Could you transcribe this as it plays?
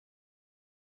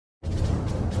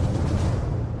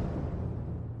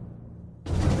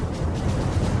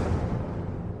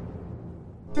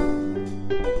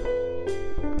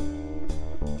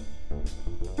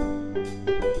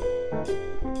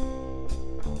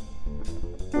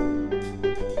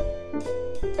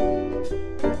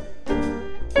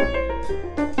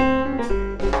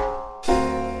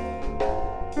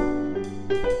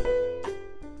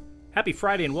Happy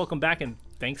Friday and welcome back, and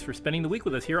thanks for spending the week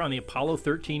with us here on the Apollo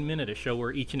 13 Minute, a show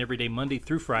where each and every day, Monday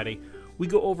through Friday, we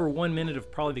go over 1 minute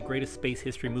of probably the greatest space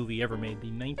history movie ever made, the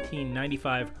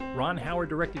 1995 Ron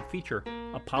Howard-directed feature,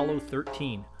 Apollo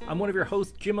 13. I'm one of your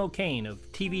hosts, Jim O'Kane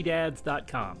of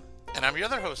TVDads.com. And I'm your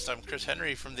other host. I'm Chris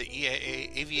Henry from the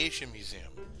EAA Aviation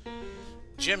Museum.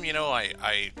 Jim, you know,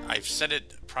 I've said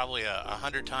it probably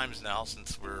 100 times now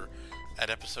since we're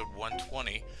at episode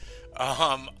 120.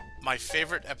 My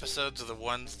favorite episodes are the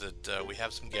ones that we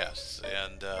have some guests,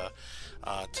 and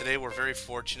today we're very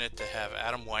fortunate to have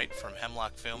Adam White from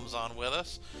Hemlock Films on with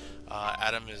us.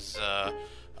 Adam is a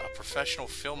professional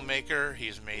filmmaker.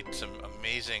 He's made some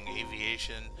amazing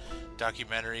aviation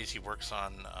documentaries. He works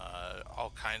on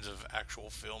all kinds of actual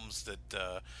films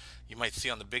that you might see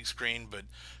on the big screen, but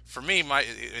for me,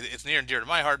 it's near and dear to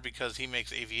my heart because he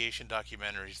makes aviation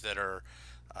documentaries that are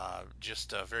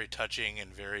just very touching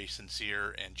and very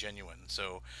sincere and genuine.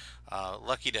 So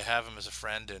lucky to have him as a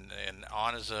friend and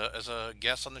on as a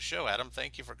guest on the show. Adam,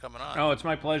 thank you for coming on. Oh, it's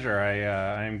my pleasure.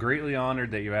 I am greatly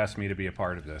honored that you asked me to be a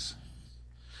part of this.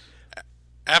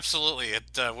 Absolutely.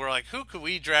 We're like, who could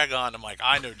we drag on? I'm like,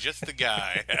 I know just the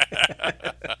guy.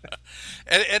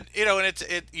 and you know,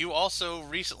 and you also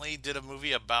recently did a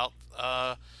movie about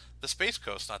the Space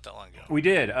Coast not that long ago. We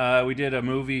did. We did a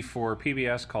movie for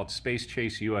PBS called Space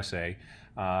Chase USA,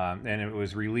 and it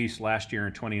was released last year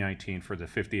in 2019 for the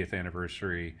 50th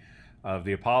anniversary of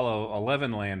the Apollo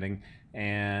 11 landing.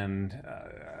 And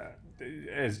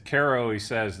as Caro always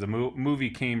says, the movie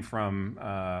came from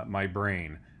my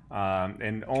brain.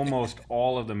 And almost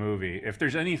all of the movie, if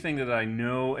there's anything that I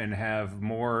know and have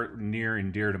more near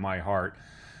and dear to my heart,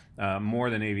 more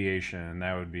than aviation,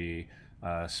 that would be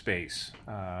space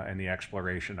and the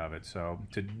exploration of it. So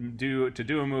to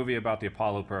do a movie about the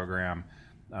Apollo program,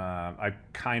 I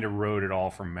kind of wrote it all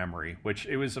from memory, which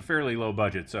it was a fairly low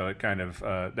budget, so it kind of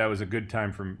that was a good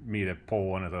time for me to pull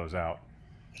one of those out.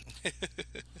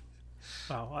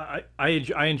 Wow, I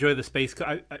enjoy the space.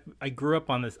 I grew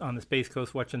up on the Space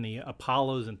Coast watching the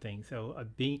Apollos and things. So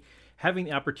having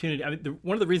the opportunity. I mean,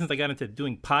 one of the reasons I got into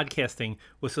doing podcasting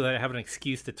was so that I have an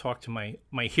excuse to talk to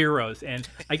my heroes. And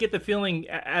I get the feeling,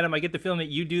 Adam, that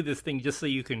you do this thing just so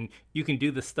you can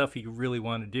do the stuff you really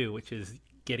want to do, which is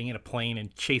getting in a plane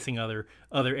and chasing other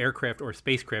aircraft or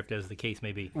spacecraft, as the case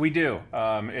may be. We do.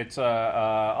 It's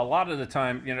a lot of the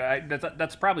time, you know,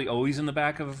 that's probably always in the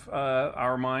back of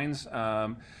our minds.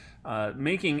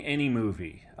 Making any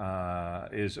movie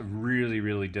is a really,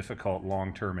 really difficult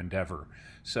long-term endeavor.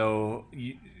 So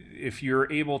if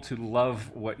you're able to love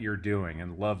what you're doing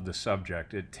and love the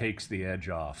subject, it takes the edge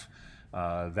off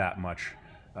that much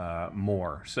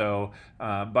more. So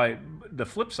by the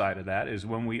flip side of that is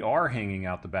when we are hanging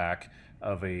out the back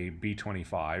of a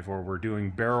B-25 or we're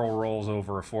doing barrel rolls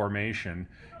over a formation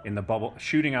in the bubble,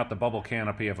 shooting out the bubble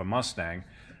canopy of a Mustang,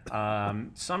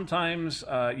 sometimes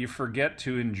you forget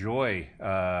to enjoy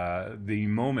the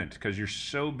moment because you're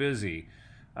so busy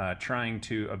trying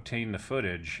to obtain the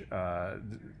footage,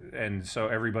 and so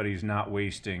everybody's not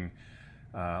wasting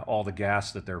all the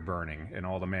gas that they're burning and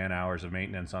all the man hours of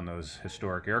maintenance on those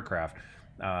historic aircraft.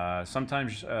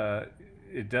 Sometimes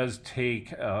it does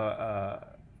take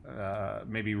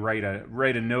maybe write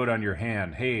a note on your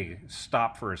hand. Hey,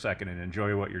 stop for a second and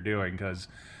enjoy what you're doing, because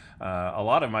a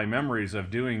lot of my memories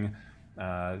of doing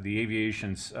the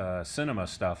aviation cinema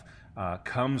stuff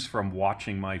comes from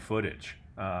watching my footage.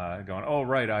 Going, oh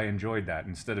right, I enjoyed that,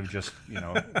 instead of just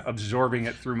absorbing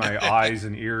it through my eyes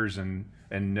and ears and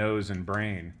nose and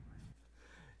brain.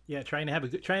 Yeah, trying to have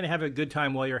a good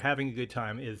time while you're having a good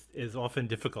time is often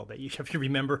difficult. That you have to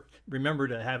remember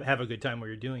to have a good time while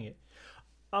you're doing it.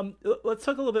 Let's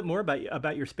talk a little bit more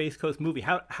about your Space Coast movie.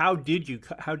 How did you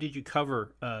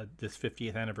cover this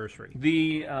 50th anniversary?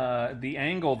 The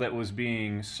angle that was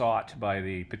being sought by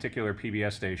the particular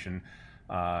PBS station,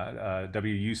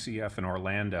 WUCF in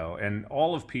Orlando, and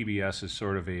all of PBS is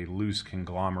sort of a loose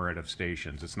conglomerate of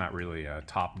stations. It's not really a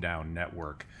top-down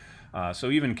network. So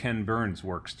even Ken Burns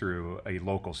works through a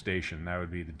local station. That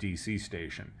would be the DC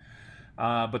station.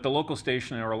 But the local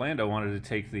station in Orlando wanted to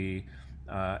take the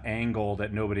angle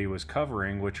that nobody was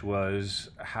covering, which was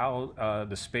how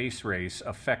the space race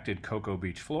affected Cocoa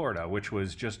Beach, Florida, which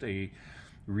was just a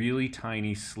really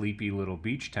tiny, sleepy little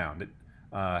beach town that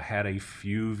had a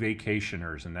few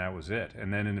vacationers, and that was it.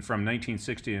 And then from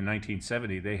 1960 to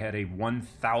 1970, they had a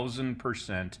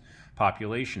 1,000%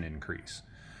 population increase.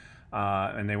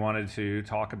 And they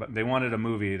wanted a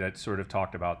movie that sort of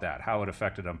talked about that, how it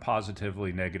affected them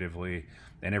positively, negatively,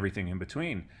 and everything in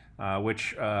between.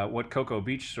 What Cocoa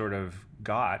Beach sort of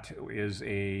got is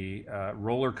a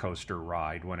roller coaster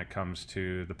ride when it comes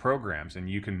to the programs. And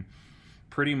you can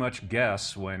pretty much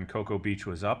guess when Cocoa Beach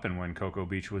was up and when Cocoa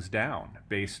Beach was down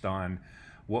based on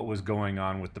what was going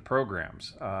on with the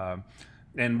programs.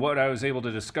 And what I was able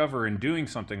to discover in doing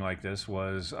something like this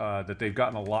was that they've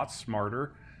gotten a lot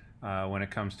smarter when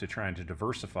it comes to trying to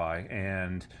diversify.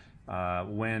 And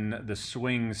when the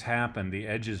swings happen, the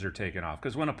edges are taken off.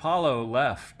 Because when Apollo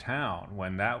left town,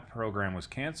 when that program was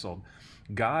canceled,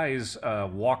 guys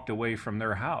walked away from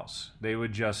their house. They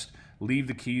would just leave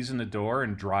the keys in the door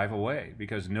and drive away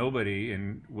because nobody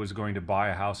was going to buy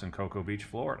a house in Cocoa Beach,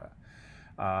 Florida.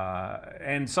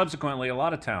 And subsequently, a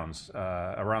lot of towns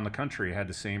around the country had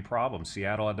the same problem.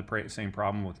 Seattle had the same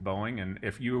problem with Boeing. And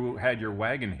if you had your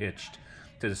wagon hitched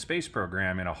to the space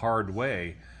program in a hard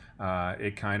way,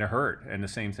 it kind of hurt. And the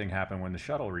same thing happened when the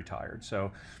shuttle retired.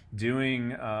 So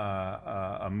doing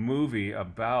a movie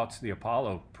about the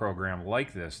Apollo program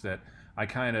like this, that I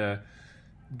kind of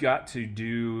got to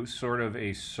do sort of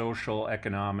a social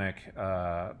economic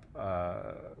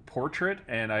portrait,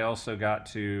 and I also got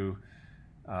to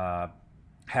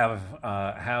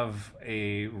have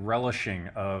a relishing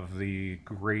of the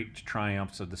great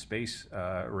triumphs of the space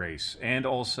race, and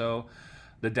also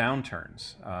the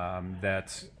downturns.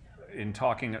 That in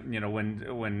talking,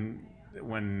 when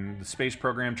the space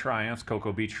program triumphs,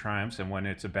 Cocoa Beach triumphs, and when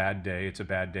it's a bad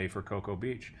day for Cocoa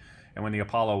Beach. And when the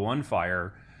Apollo 1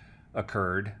 fire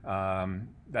occurred,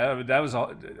 that was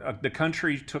all, the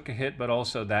country took a hit, but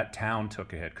also that town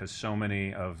took a hit because so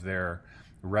many of their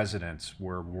residents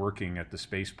were working at the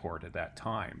spaceport at that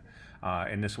time.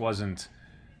 And this wasn't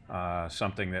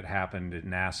something that happened at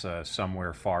NASA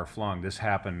somewhere far flung. This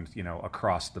happened,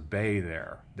 across the bay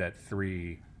there, that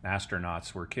 3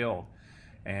 astronauts were killed.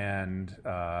 And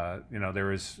there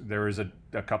was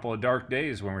a couple of dark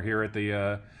days when we're here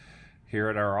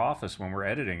at our office when we're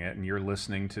editing it, and you're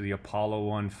listening to the Apollo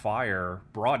 1 fire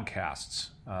broadcasts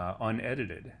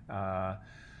unedited.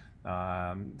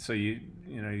 So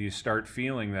you start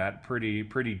feeling that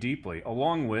pretty deeply,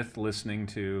 along with listening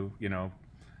to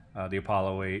the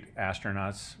Apollo 8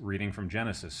 astronauts reading from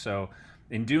Genesis. So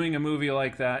in doing a movie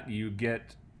like that, you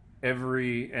get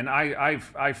and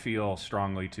I feel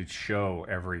strongly to show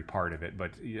every part of it.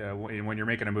 But when you're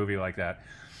making a movie like that,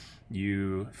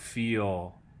 you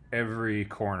feel every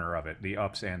corner of it, the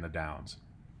ups and the downs.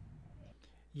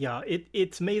 Yeah,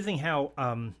 it's amazing how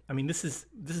this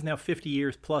is now 50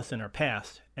 years plus in our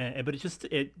past, but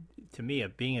to me,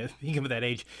 being of that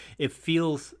age, it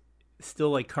feels still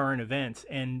like current events.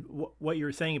 And what you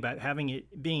were saying about having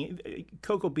it being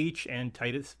Cocoa Beach and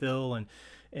Titusville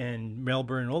and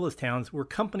Melbourne and all those towns were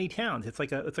company towns. It's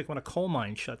like when a coal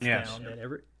mine shuts down,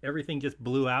 that everything just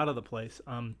blew out of the place.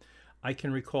 I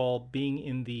can recall being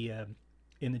in the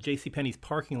JCPenney's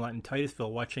parking lot in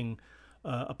Titusville watching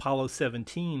Apollo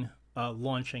 17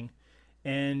 launching,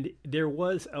 and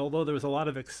although there was a lot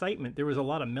of excitement, there was a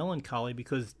lot of melancholy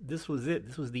because this was it.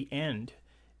 This was the end,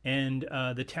 and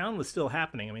the town was still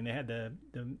happening. I mean, they had the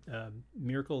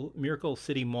Miracle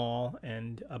City Mall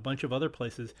and a bunch of other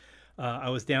places.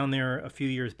 I was down there a few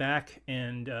years back,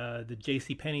 and the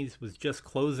JCPenney's was just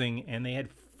closing, and they had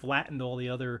flattened all the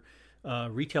other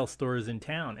retail stores in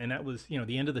town, and that was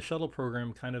the end of the shuttle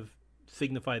program kind of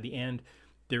signified the end.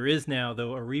 There is now,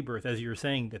 though, a rebirth, as you were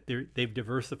saying, that they've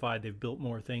diversified, they've built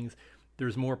more things.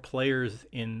 There's more players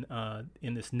in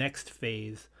this next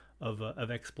phase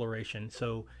of exploration.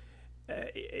 So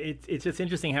it's just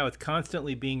interesting how it's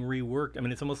constantly being reworked. I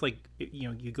mean, it's almost like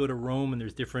you go to Rome and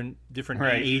there's different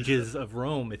right. ages of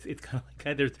Rome. It's kind of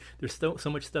like there's so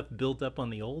much stuff built up on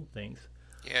the old things.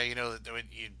 Yeah, what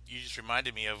you just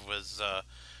reminded me of was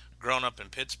growing up in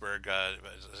Pittsburgh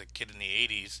as a kid in the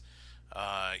 80s.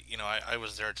 I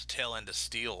was there at the tail end of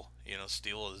Steel.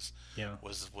 Steel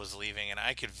was leaving, and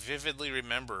I could vividly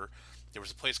remember there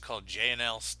was a place called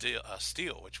J&L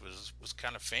Steel, which was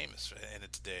kind of famous in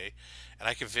its day, and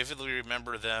I could vividly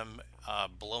remember them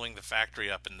blowing the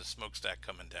factory up and the smokestack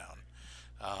coming down,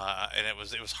 and it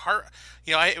was it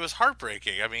was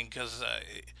heartbreaking. I mean, because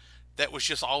that was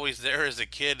just always there as a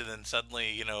kid, and then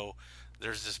suddenly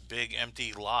there's this big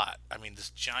empty lot. I mean, this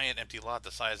giant empty lot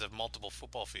the size of multiple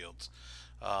football fields,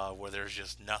 where there's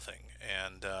just nothing.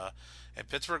 And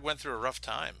Pittsburgh went through a rough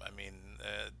time. I mean,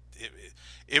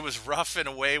 it was rough in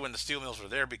a way when the steel mills were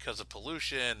there because of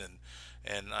pollution,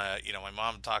 and my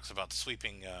mom talks about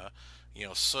sweeping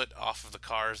soot off of the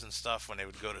cars and stuff when they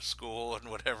would go to school and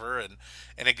whatever, and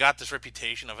it got this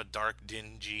reputation of a dark,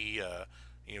 dingy,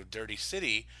 dirty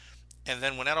city. And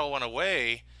then when that all went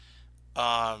away,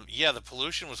 the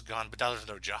pollution was gone, but now there's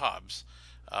no jobs.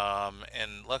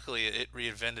 And luckily, it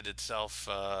reinvented itself.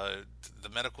 The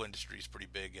medical industry is pretty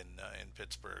big in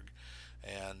Pittsburgh,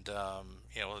 and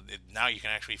now you can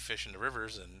actually fish in the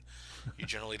rivers, and you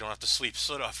generally don't have to sweep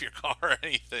soot off your car or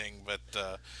anything. But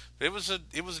it was an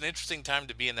interesting time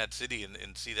to be in that city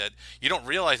and see that. You don't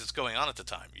realize it's going on at the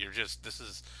time. You're just this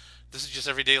is just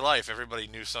everyday life. Everybody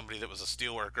knew somebody that was a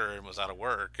steel worker and was out of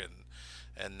work,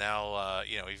 and now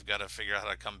you've got to figure out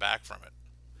how to come back from it.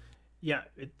 Yeah,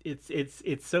 it's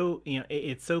so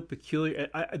it's so peculiar.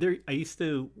 I used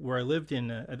to, where I lived in,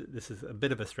 this is a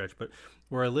bit of a stretch, but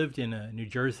where I lived in New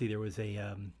Jersey, there was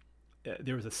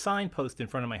a signpost in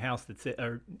front of my house that said,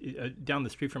 down the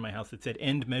street from my house, that said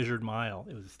 "End measured mile."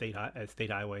 It was a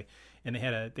state highway, and they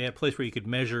had a place where you could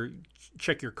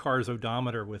check your car's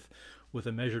odometer with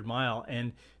a measured mile.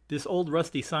 And this old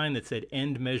rusty sign that said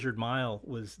 "End measured mile"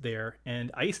 was there.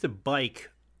 And I used to bike.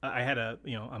 I had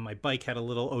on my bike had a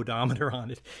little odometer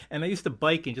on it, and I used to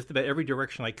bike in just about every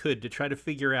direction I could to try to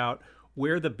figure out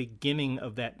where the beginning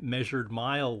of that measured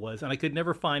mile was, and I could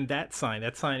never find that sign.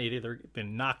 That sign had either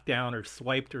been knocked down or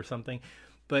swiped or something.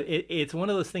 But it's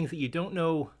one of those things that you don't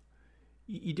know.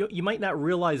 You might not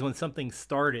realize when something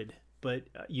started, but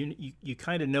you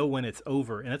kind of know when it's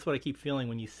over, and that's what I keep feeling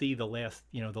when you see the last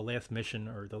mission,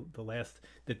 or the last,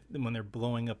 that when they're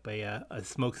blowing up a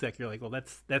smokestack. You're like, well,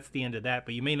 that's the end of that,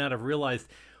 but you may not have realized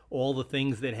all the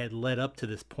things that had led up to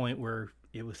this point where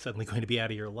it was suddenly going to be out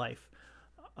of your life.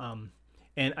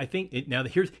 And I think now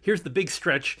here's the big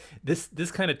stretch.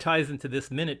 This kind of ties into this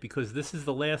minute, because this is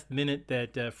the last minute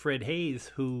that Fred Haise,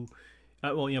 who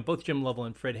both Jim Lovell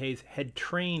and Fred Haise had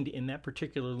trained in that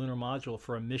particular lunar module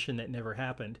for a mission that never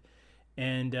happened,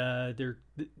 and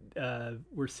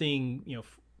we're seeing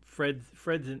Fred's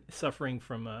suffering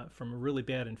from a really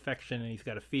bad infection, and he's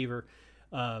got a fever.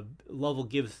 Lovell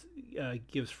gives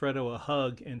Fredo a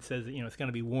hug and says that, it's going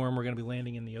to be warm. We're going to be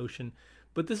landing in the ocean.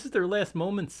 But this is their last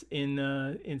moments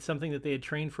in something that they had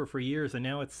trained for years, and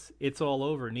now it's all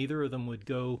over. Neither of them would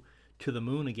go to the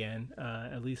moon again.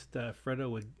 At least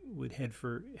Fredo would head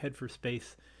for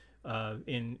space.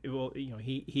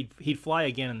 He'd fly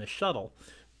again in the shuttle,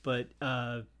 but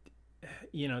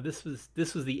this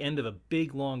was the end of a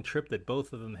big long trip that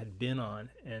both of them had been on,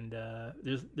 and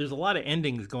there's a lot of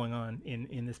endings going on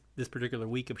in this particular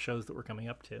week of shows that we're coming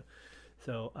up to.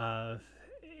 So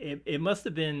it must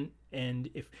have been. And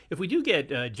if we do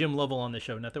get Jim Lovell on the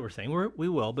show, not that we're saying we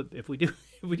will, but if we do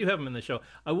have him in the show,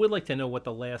 I would like to know what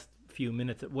the last few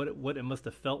minutes, what it must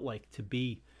have felt like to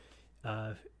be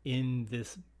in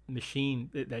this machine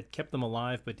that kept them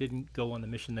alive but didn't go on the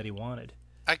mission that he wanted.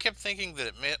 I kept thinking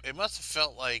that it must have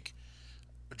felt like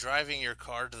driving your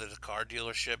car to the car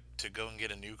dealership to go and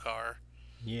get a new car.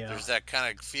 Yeah, there's that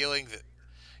kind of feeling that.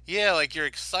 Yeah, like you're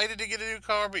excited to get a new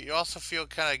car, but you also feel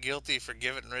kind of guilty for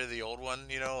getting rid of the old one,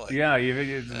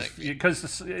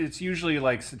 because it's usually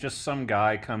like just some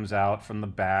guy comes out from the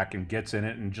back and gets in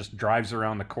it and just drives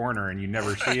around the corner, and you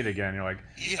never see it again. You're like,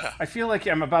 yeah, I feel like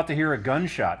I'm about to hear a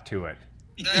gunshot to it.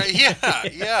 Yeah.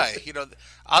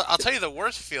 I'll tell you, the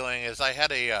worst feeling is I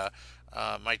had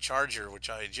my Charger,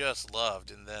 which I just loved,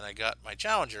 and then I got my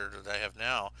Challenger that I have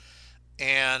now,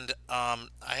 and I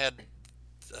had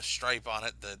a stripe on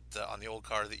it that on the old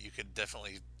car that you could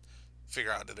definitely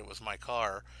figure out that it was my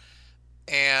car.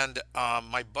 And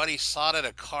my buddy saw it at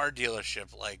a car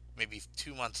dealership like maybe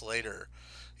 2 months later,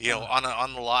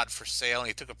 on the lot for sale, and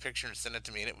he took a picture and sent it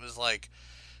to me, and it was like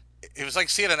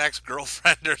seeing an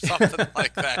ex-girlfriend or something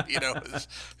like that.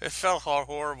 It felt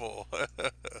horrible.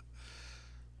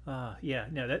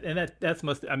 That's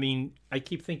must. I mean, I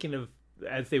keep thinking of,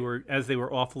 as they were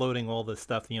offloading all the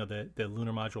stuff, the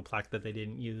lunar module plaque that they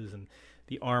didn't use, and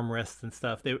the armrests and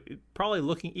stuff. They were probably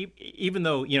looking, even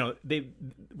though they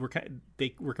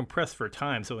were compressed for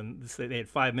time, so they had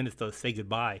 5 minutes to say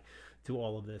goodbye to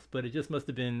all of this. But it just must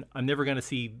have been, I'm never going to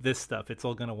see this stuff. It's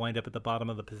all going to wind up at the bottom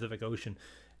of the Pacific Ocean.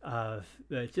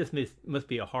 It just must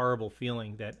be a horrible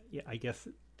feeling. That I guess.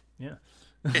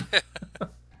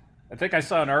 I think I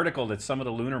saw an article that some of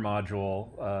the lunar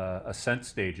module ascent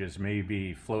stages may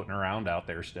be floating around out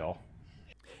there still.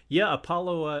 Yeah,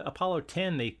 Apollo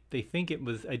 10, they think it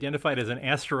was identified as an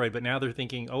asteroid, but now they're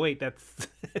thinking, oh wait, that's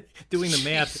doing the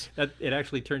math. That it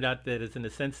actually turned out that it's an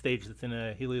ascent stage that's in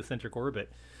a heliocentric orbit.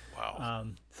 Wow.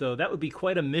 So that would be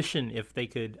quite a mission if they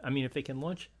could. I mean, if they can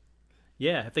launch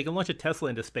a Tesla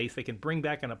into space, they can bring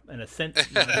back an ascent.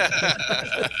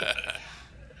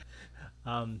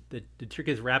 The trick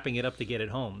is wrapping it up to get it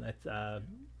home.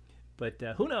 But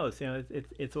who knows? You know,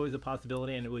 it's always a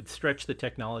possibility, and it would stretch the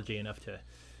technology enough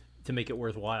to make it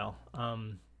worthwhile.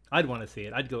 I'd want to see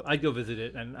it. I'd go visit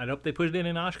it, and I hope they put it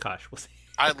in Oshkosh. We'll see.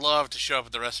 I'd love to show up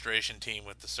at the restoration team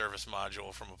with the service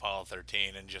module from Apollo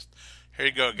 13 and just, here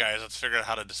you go, guys. Let's figure out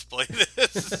how to display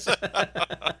this.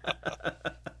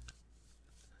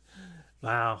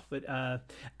 Wow, but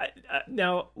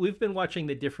now we've been watching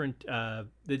the different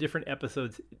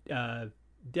episodes.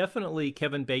 Definitely,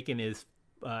 Kevin Bacon is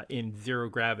in Zero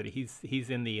Gravity. He's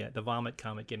in the Vomit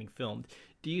comic getting filmed.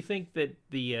 Do you think that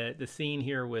the scene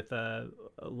here with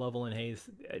Lovell and Hayes?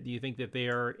 Do you think that they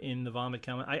are in the Vomit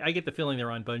comic? I get the feeling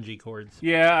they're on bungee cords.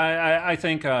 Yeah, I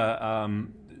think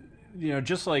you know,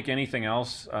 just like anything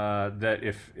else, that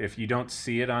if you don't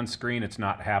see it on screen, it's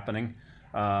not happening.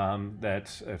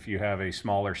 That if you have a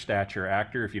smaller stature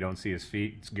actor, if you don't see his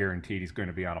feet, it's guaranteed he's going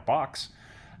to be on a box.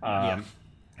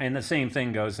 And the same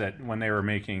thing goes that when they were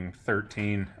making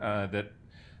 13, that,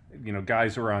 you know,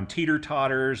 guys were on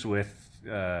teeter-totters with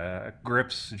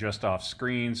grips just off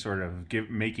screen, sort of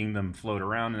making them float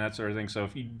around and that sort of thing. So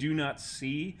if you do not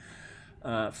see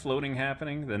floating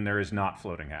happening, then there is not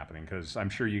floating happening, because I'm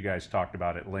sure you guys talked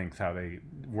about at length how they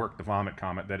worked the Vomit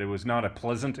comet, that it was not a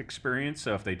pleasant experience.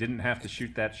 So if they didn't have to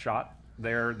shoot that shot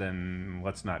there, then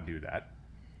let's not do that.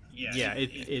 Yeah,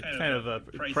 it's kind of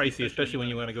pricey, especially when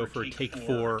you want to go for take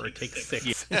 4 or take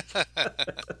 6.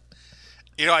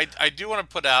 You know, I do want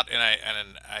to put out, and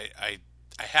I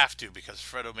have to, because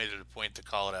Fredo made it a point to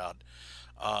call it out.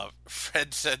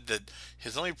 Fred said that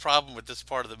his only problem with this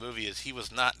part of the movie is he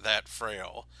was not that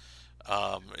frail.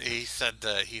 He said,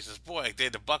 he says, boy, they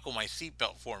had to buckle my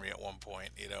seatbelt for me at one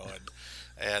point, you know,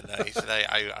 and he said,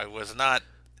 I was not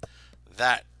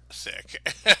that sick.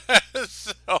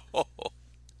 So...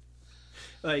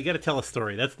 you got to tell a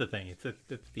story. That's the thing.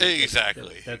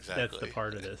 Exactly. That's the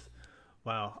part of this.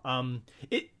 Wow.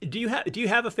 Do you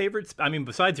have a favorite? I mean,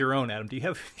 besides your own, Adam, do you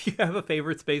have a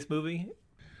favorite space movie?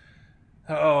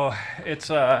 Oh, it's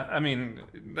I mean,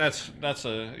 that's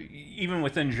even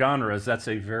within genres, that's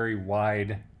a very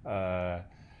wide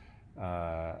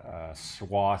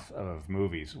swath of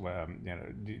movies. You know,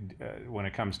 when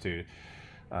it comes to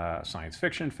science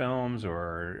fiction films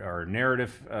or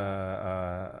narrative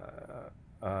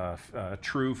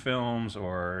true films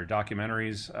or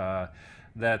documentaries,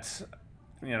 that's,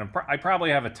 you know, I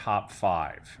probably have a top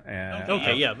 5. And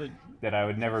that I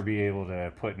would never be able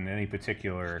to put in any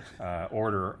particular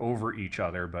order over each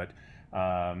other, but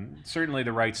certainly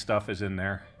The Right Stuff is in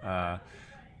there.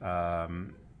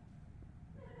 And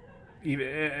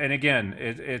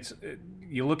again,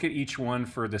 you look at each one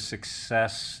for the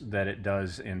success that it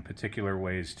does in particular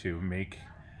ways to make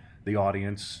the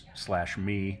audience /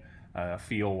 me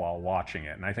feel while watching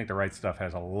it. And I think The Right Stuff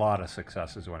has a lot of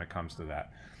successes when it comes to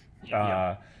that.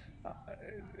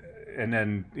 And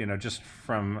then, you know, just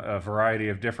from a variety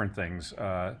of different things,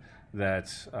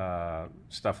 that's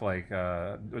stuff like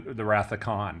The Wrath of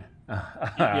Khan.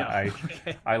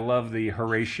 I love the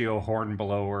Horatio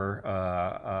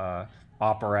Hornblower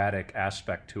operatic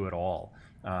aspect to it all.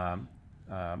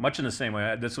 Much in the same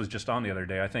way, this was just on the other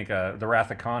day, I think The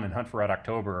Wrath of Khan and Hunt for Red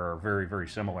October are very, very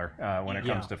similar when it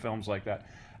comes to films like that.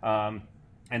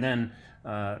 And then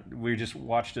we just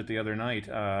watched it the other night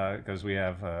because we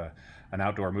have an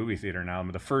outdoor movie theater now.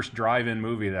 The first drive-in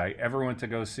movie that I ever went to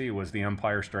go see was The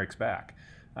Empire Strikes Back.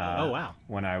 Oh, wow.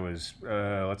 When I was,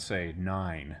 let's say,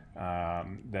 9, I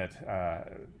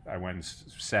went and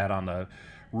sat on the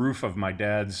roof of my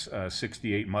dad's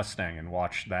 68 Mustang and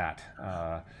watched that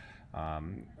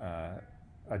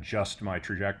adjust my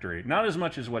trajectory. Not as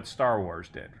much as what Star Wars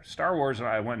did. Star Wars,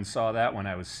 I went and saw that when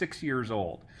I was 6 years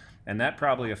old, and that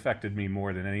probably affected me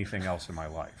more than anything else in my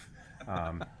life.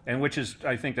 And which is,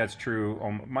 I think that's true.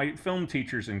 My film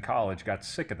teachers in college got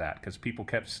sick of that because people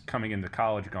kept coming into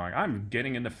college going, I'm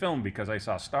getting into film because I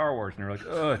saw Star Wars. And they're like,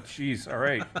 oh, geez, all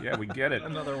right, yeah, we get it.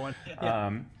 Another one.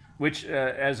 Which,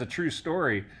 as a true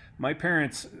story, my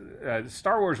parents,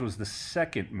 Star Wars was the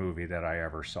second movie that I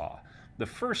ever saw. The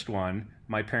first one,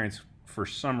 my parents, for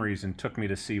some reason, took me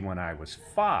to see when I was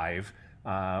 5.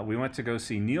 We went to go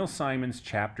see Neil Simon's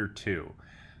Chapter 2.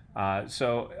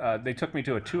 So they took me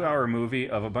to a 2-hour movie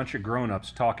of a bunch of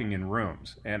grown-ups talking in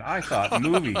rooms. And I thought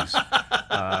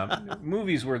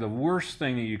movies were the worst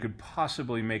thing that you could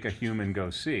possibly make a human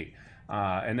go see.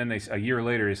 And then a year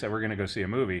later, they said, we're going to go see a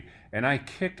movie. And I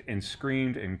kicked and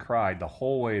screamed and cried the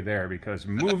whole way there because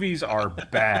movies are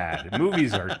bad.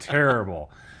 Movies are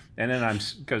terrible. And then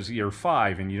because you're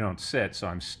 5 and you don't sit, so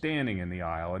I'm standing in the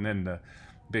aisle. And then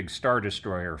big Star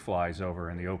Destroyer flies over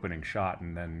in the opening shot,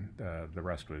 and then the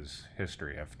rest was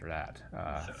history after that.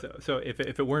 So if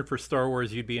it weren't for Star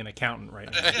Wars, you'd be an accountant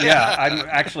right now.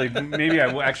 Yeah, maybe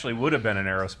I actually would have been an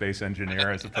aerospace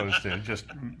engineer as opposed to just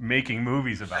making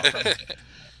movies about them.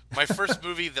 My first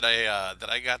movie that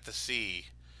I got to see,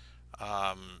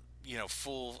 that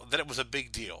it was a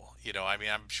big deal. I mean,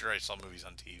 I'm sure I saw movies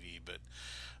on TV, but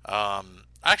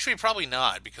actually probably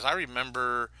not, because I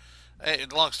remember.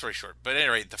 Long story short, but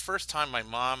anyway, the first time my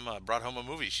mom brought home a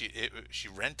movie, she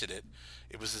rented it.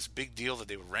 It was this big deal that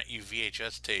they would rent you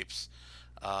VHS tapes,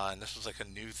 and this was like a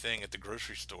new thing at the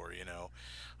grocery store.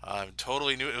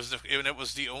 Totally new. It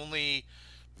was the only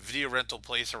video rental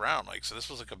place around. So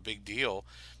this was like a big deal.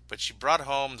 But she brought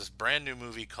home this brand new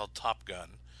movie called Top Gun,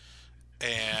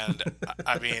 and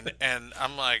I mean, and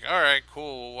I'm like, all right,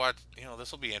 cool. What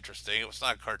this will be interesting. It was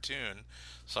not a cartoon,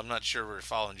 so I'm not sure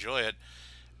if I'll enjoy it.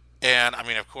 And I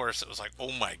mean, of course, it was like,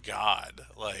 oh my God,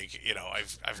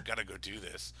 I've got to go do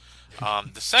this.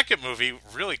 The second movie,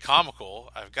 really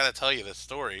comical. I've got to tell you this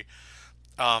story.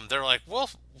 They're like, we'll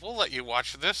let you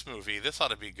watch this movie. This ought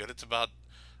to be good. It's about,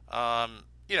 a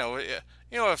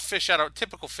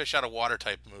typical fish out of water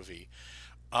type movie.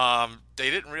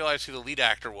 They didn't realize who the lead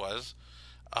actor was,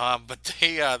 but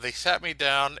they sat me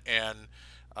down, and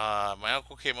my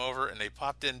uncle came over, and they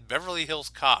popped in Beverly Hills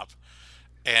Cop.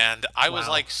 And I was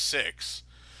like 6,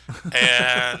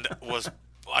 and was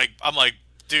like, I'm like,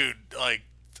 dude,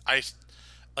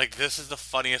 this is the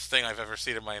funniest thing I've ever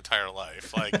seen in my entire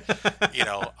life.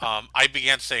 I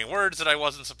began saying words that I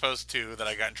wasn't supposed to, that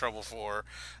I got in trouble for,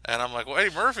 and I'm like, well,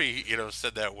 Eddie Murphy,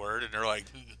 said that word, and they're like,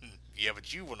 yeah,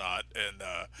 but you will not. And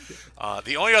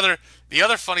the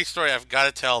other funny story, I've got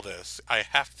to tell this. I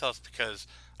have to tell this because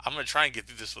I'm gonna try and get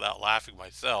through this without laughing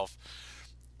myself.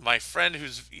 My friend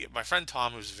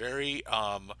Tom, who's very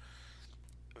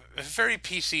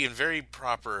PC and very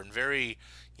proper and very,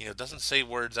 doesn't say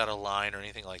words out of line or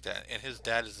anything like that. And his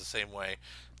dad is the same way.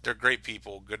 They're great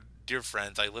people, good, dear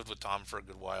friends. I lived with Tom for a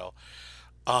good while.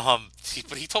 But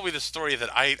he told me this story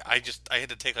that I had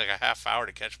to take like a half hour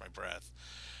to catch my breath.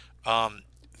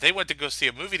 They went to go see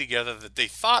a movie together that they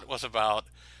thought was about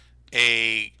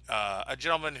a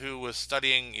gentleman who was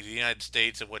studying in the United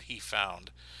States and what he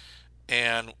found.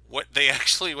 And what they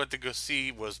actually went to go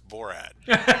see was Borat.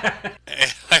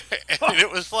 and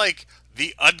it was like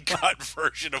the uncut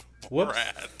version of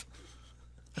Borat.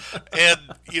 And,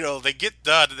 they get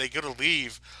done and they go to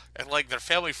leave, and like their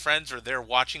family friends are there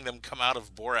watching them come out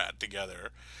of Borat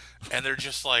together. And they're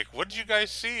just like, what did you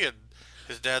guys see? And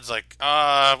his dad's like,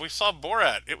 we saw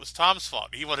Borat. It was Tom's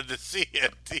fault. He wanted to see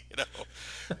it,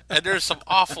 And there's some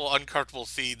awful, uncomfortable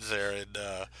scenes there. And,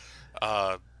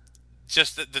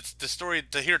 just the story,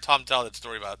 to hear Tom tell that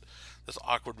story about this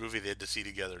awkward movie they had to see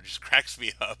together, just cracks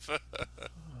me up.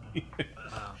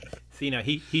 Wow. See, now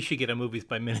he should get a Movies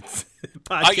by Minutes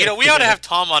podcast. We ought to have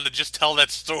Tom on to just tell that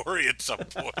story at some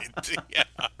point. Yeah.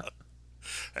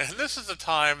 And this is the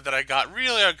time that I got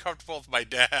really uncomfortable with my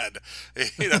dad,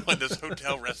 in this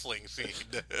hotel wrestling scene.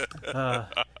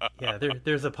 Yeah,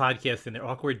 there's a podcast in there,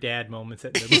 awkward dad moments.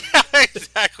 Yeah,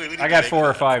 exactly. I got 4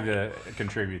 or 5 to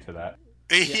contribute to that.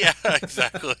 Yeah,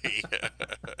 exactly.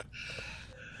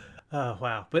 Oh,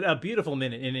 wow. But a beautiful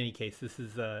minute in any case. This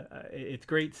is it's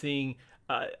great seeing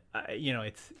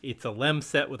it's a LEM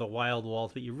set with a wild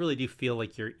waltz, but you really do feel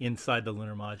like you're inside the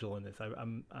lunar module in this.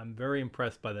 I'm very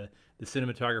impressed by the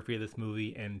cinematography of this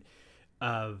movie, and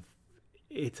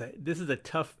it's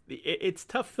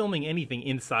tough filming anything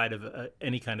inside of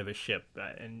any kind of a ship,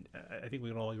 and I think we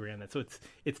can all agree on that. So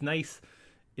it's nice.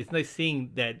 It's nice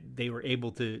seeing that they were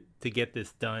able to get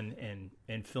this done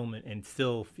and film it, and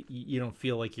still you don't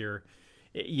feel like you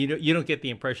don't get the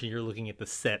impression you're looking at the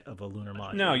set of a lunar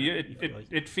module. No,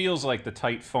 it feels like the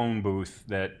tight phone booth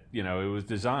that it was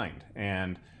designed,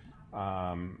 and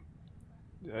I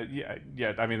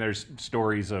mean, there's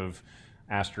stories of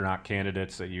astronaut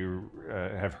candidates that you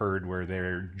have heard where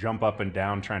they jump up and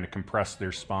down trying to compress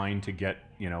their spine to get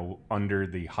under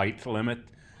the height limit.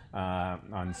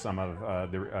 On some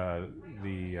of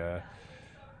the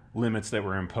limits that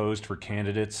were imposed for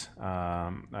candidates,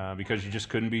 because you just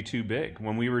couldn't be too big.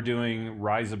 When we were doing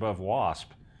Rise Above Wasp,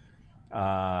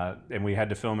 and we had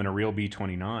to film in a real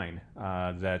B-29,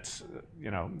 that's,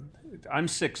 I'm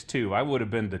 6'2". I would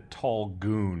have been the tall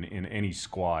goon in any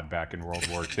squad back in World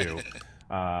War II.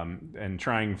 And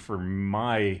trying for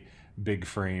my big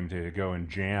frame to go and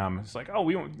jam. It's like, oh,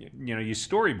 we want, you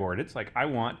storyboard. It's like,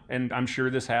 and I'm sure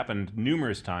this happened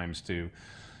numerous times to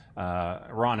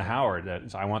Ron Howard,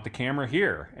 that I want the camera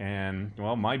here. And,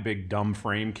 well, my big dumb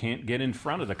frame can't get in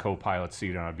front of the co-pilot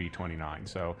seat on a B-29.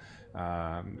 So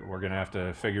We're going to have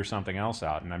to figure something else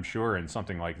out. And I'm sure in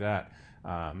something like that,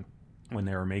 when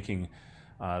they were making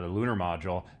the lunar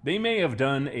module, they may have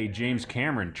done a James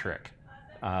Cameron trick,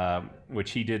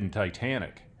 which he did in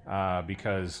Titanic,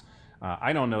 because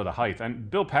I don't know the height. And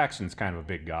Bill Paxton's kind of a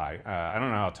big guy. I don't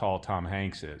know how tall Tom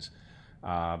Hanks is.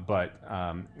 But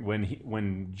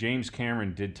when James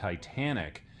Cameron did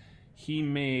Titanic, he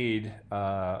made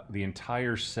the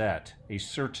entire set a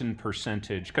certain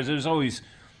percentage, because it was always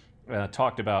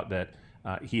talked about that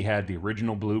he had the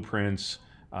original blueprints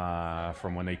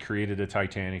from when they created the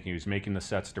Titanic. He was making the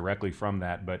sets directly from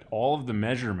that, but all of the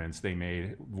measurements they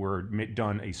made were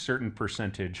done a certain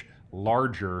percentage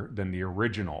larger than the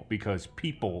original because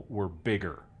people were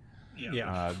bigger.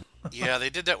 Yeah. Yeah, they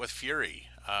did that with Fury.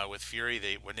 With Fury,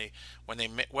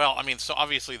 well, I mean, so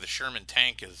obviously the Sherman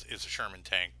tank is a Sherman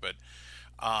tank, but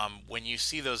when you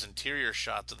see those interior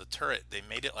shots of the turret, they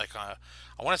made it like I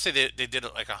want to say they did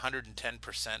it like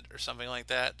 110% or something like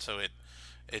that. So it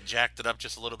jacked it up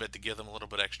just a little bit to give them a little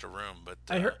bit extra room. But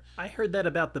I heard that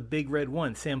about the Big Red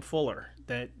One, Sam Fuller,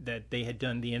 that they had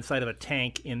done the inside of a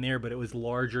tank in there, but it was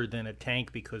larger than a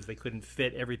tank because they couldn't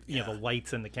fit the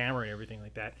lights and the camera and everything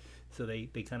like that. So they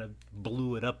kind of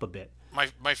blew it up a bit.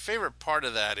 My favorite part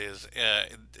of that is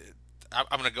I'm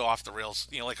going to go off the rails,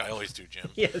 like I always do, Jim.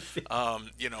 Yes.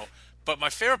 But my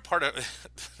favorite part of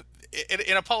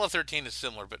in Apollo 13 is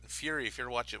similar, but in Fury, if you're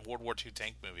watching World War II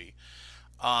tank movie,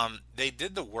 they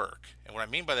did the work, and what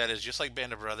I mean by that is just like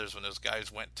Band of Brothers, when those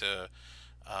guys went to,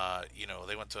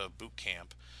 they went to a boot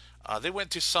camp. They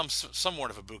went to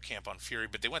somewhat of a boot camp on Fury,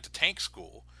 but they went to tank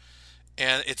school,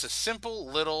 and it's a simple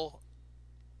little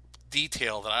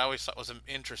detail that I always thought was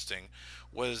interesting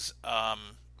was the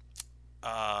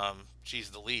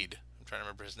lead. I'm trying to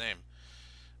remember his name.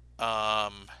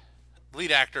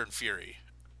 Lead actor in Fury.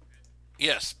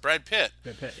 Yes, Brad Pitt.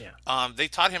 Brad Pitt, yeah. They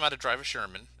taught him how to drive a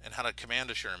Sherman and how to command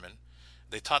a Sherman.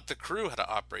 They taught the crew how to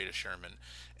operate a Sherman.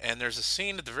 And there's a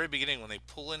scene at the very beginning when they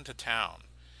pull into town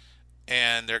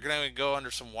and they're going to go under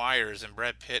some wires, and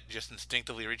Brad Pitt just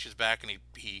instinctively reaches back and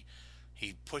he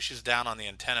pushes down on the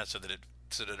antenna so that it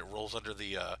rolls under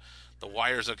the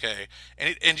wires, okay,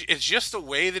 and it's just the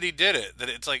way that he did it that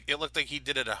it's like it looked like he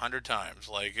did it 100 times.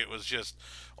 Like it was just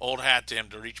old hat to him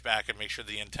to reach back and make sure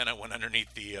the antenna went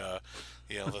underneath the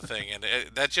the thing, and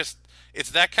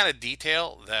it's that kind of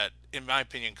detail that, in my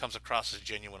opinion, comes across as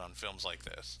genuine on films like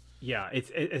this. Yeah, it's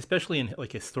especially in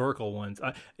like historical ones.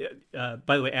 By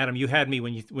the way, Adam, you had me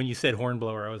when you said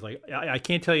Hornblower. I was like, I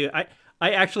can't tell you. I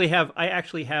actually have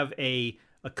a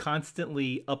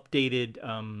constantly updated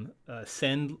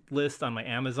send list on my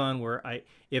Amazon where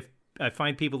if I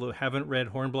find people who haven't read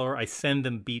Hornblower, I send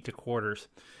them Beat to Quarters.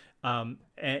 And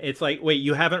it's like, wait,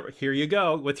 you haven't? Here you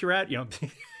go. What's your at? Yeah.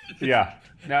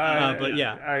 No, but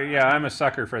yeah, I'm a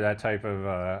sucker for that type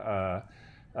of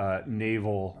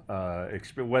naval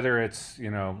whether it's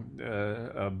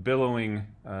billowing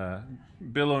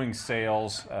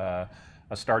sails.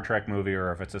 A Star Trek movie,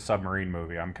 or if it's a submarine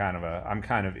movie, I'm kind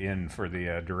of in for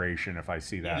the duration if I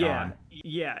see that on.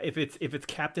 Yeah, if it's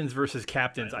captains versus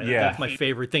captains, that's my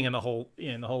favorite thing in the whole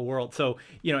world. So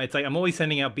it's like I'm always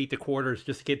sending out Beat to Quarters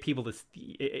just to get people to.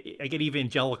 I get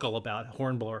evangelical about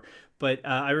Hornblower, but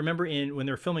I remember when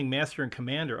they were filming Master and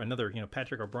Commander, another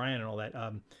Patrick O'Brien and all that.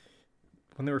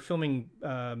 When they were filming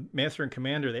Master and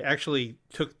Commander, they actually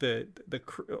took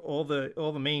all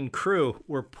the main crew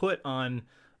were put on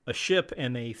a ship,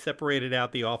 and they separated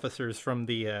out the officers from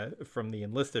the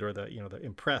enlisted or the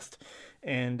impressed,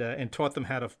 and taught them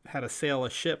how to sail a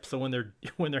ship. So when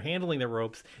they're handling the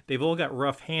ropes, they've all got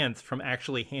rough hands from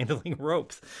actually handling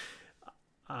ropes.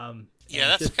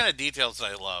 That's the kind of details that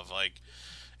I love. Like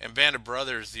in Band of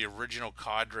Brothers, the original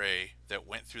cadre that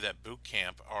went through that boot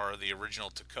camp are the original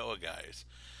Toccoa guys,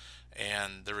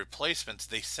 and the replacements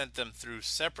they sent them through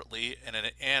separately and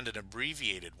an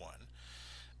abbreviated one.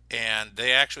 And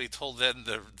they actually told them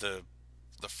the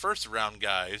first round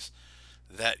guys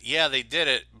that they did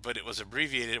it, but it was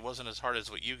abbreviated. It wasn't as hard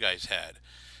as what you guys had,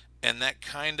 and that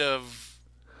kind of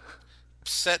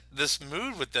set this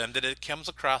mood with them that it comes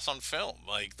across on film,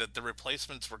 like that the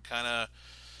replacements were kind of,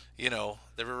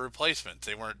 they were replacements.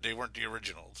 They weren't the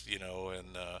originals,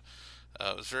 and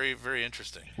it was very, very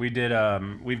interesting. We did.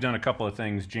 We've done a couple of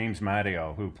things. James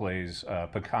Matteo, who plays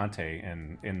Picante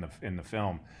in the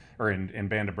film. Or in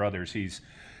Band of Brothers,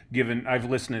 I've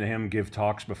listened to him give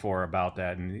talks before about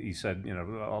that, and he said,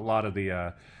 a lot of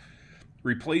the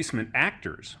replacement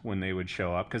actors, when they would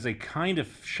show up, because they kind of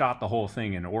shot the whole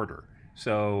thing in order.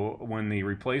 So when the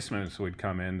replacements would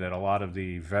come in, that a lot of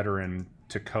the veteran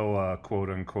Toccoa,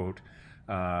 quote unquote,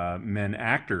 men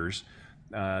actors,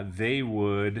 they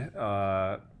would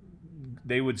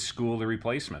they would school the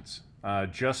replacements.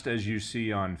 Just as you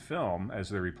see on film, as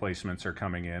the replacements are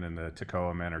coming in and the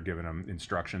Toccoa men are giving them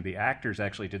instruction, the actors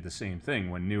actually did the same thing.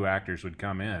 When new actors would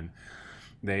come in,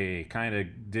 they kind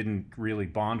of didn't really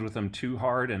bond with them too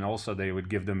hard, and also they would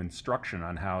give them instruction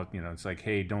on how, it's like,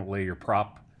 hey, don't lay your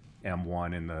prop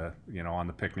M1 in the, on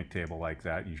the picnic table like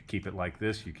that. You keep it like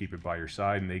this, you keep it by your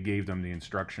side, and they gave them the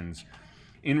instructions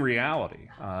in reality,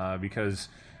 because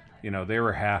they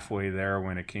were halfway there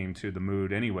when it came to the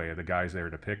mood anyway of the guys they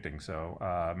were depicting. So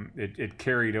it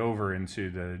carried over into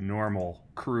the normal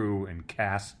crew and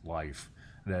cast life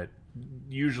that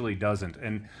usually doesn't.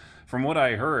 And from what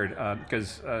I heard,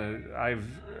 because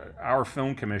our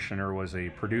film commissioner was a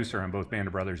producer on both Band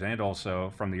of Brothers and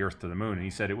also From the Earth to the Moon, and he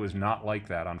said it was not like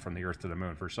that on From the Earth to the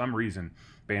Moon. For some reason,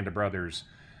 Band of Brothers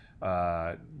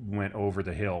went over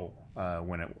the hill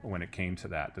when it came to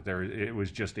that it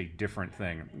was just a different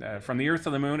thing. From the Earth to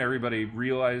the Moon, everybody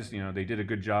realized they did a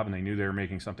good job and they knew they were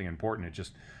making something important. It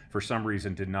just for some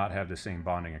reason did not have the same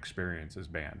bonding experience as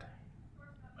Band.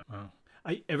 Wow.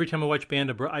 Every time I watch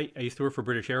I used to work for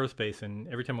British Aerospace, and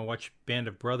every time I watch Band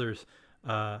of Brothers,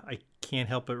 I can't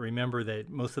help but remember that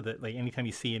most of anytime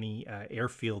you see any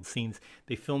airfield scenes,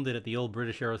 they filmed it at the old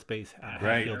British Aerospace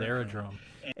Hatfield Aerodrome.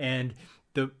 And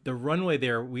the runway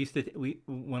there,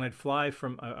 when I'd fly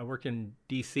from, I worked in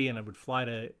DC, and I would fly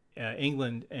to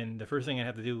England, and the first thing I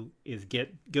have to do is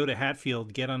go to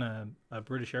Hatfield, get on a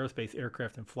British Aerospace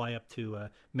aircraft, and fly up to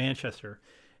Manchester.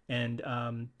 And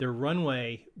their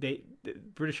runway,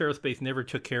 British Aerospace never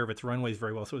took care of its runways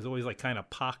very well, so it was always like kind of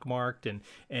pockmarked,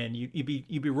 and you'd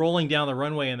be rolling down the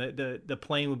runway, and the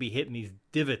plane would be hitting these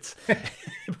divots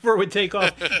before it would take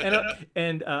off.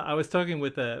 And I was talking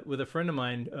with a friend of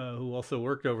mine who also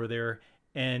worked over there,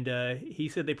 and he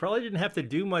said they probably didn't have to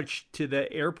do much to the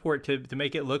airport to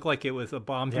make it look like it was a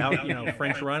bombed out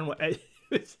French runway.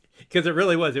 Because it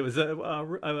really was. It was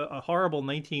a horrible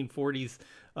 1940s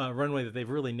runway that they've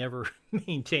really never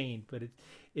maintained. But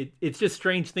it's just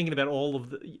strange thinking about all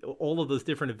of those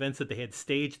different events that they had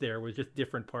staged there were just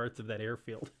different parts of that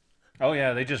airfield. Oh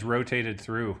yeah, they just rotated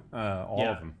through all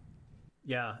of them.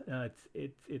 Yeah,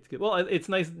 it's good. Well, it's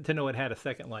nice to know it had a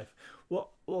second life.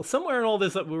 Well, somewhere in all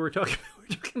this, we were talking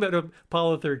about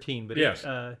Apollo 13, but yes.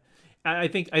 I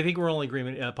think we're all in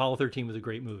agreement. Apollo 13 was a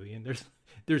great movie, and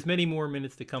there's many more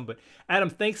minutes to come. But Adam,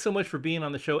 thanks so much for being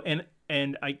on the show, and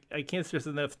I can't stress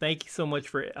enough. Thank you so much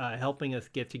for helping us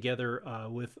get together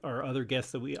with our other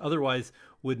guests that we otherwise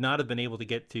would not have been able to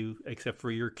get to, except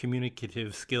for your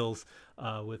communicative skills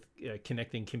with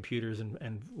connecting computers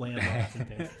and landlines and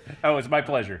things. Oh, it's my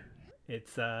pleasure.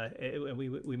 It's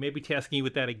we may be tasking you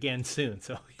with that again soon.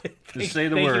 So just say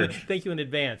the word. Thank you in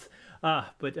advance.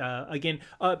 But again,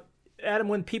 Adam,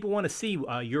 when people want to see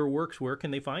your works, where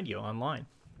can they find you online?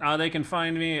 They can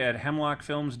find me at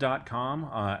hemlockfilms.com.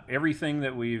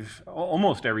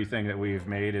 Almost everything that we've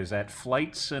made is at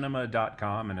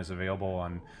flightcinema.com and is available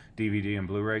on DVD and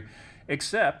Blu-ray,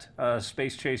 except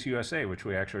Space Chase USA, which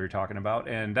we actually were talking about,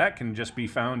 and that can just be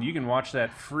found. You can watch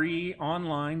that free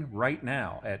online right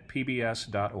now at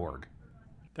pbs.org.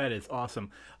 That is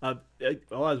awesome.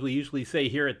 Well, as we usually say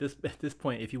here at this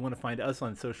point, if you want to find us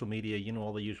on social media,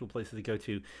 all the usual places to go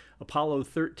to. Apollo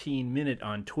 13 Minute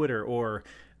on Twitter or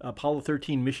Apollo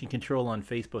 13 Mission Control on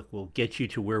Facebook will get you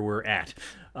to where we're at.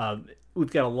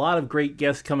 We've got a lot of great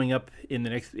guests coming up in the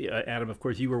next. Adam, of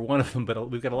course, you were one of them,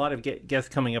 but we've got a lot of guests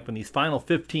coming up in these final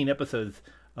 15 episodes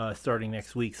starting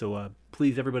next week. So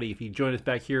please, everybody, if you join us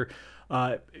back here,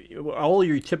 all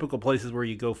your typical places where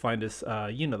you go find us,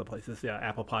 the places,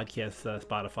 Apple Podcasts,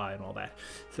 Spotify, and all that.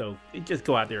 So just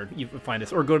go out there, you can find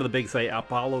us, or go to the big site,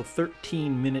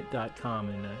 Apollo13minute.com,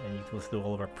 and you can listen to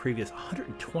all of our previous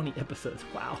 120 episodes.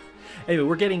 Wow. Anyway,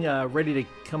 we're getting ready to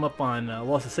come up on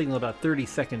loss of signal in about 30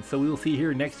 seconds, so we will see you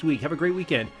here next week. Have a great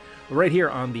weekend, right here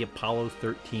on the Apollo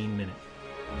 13 Minute.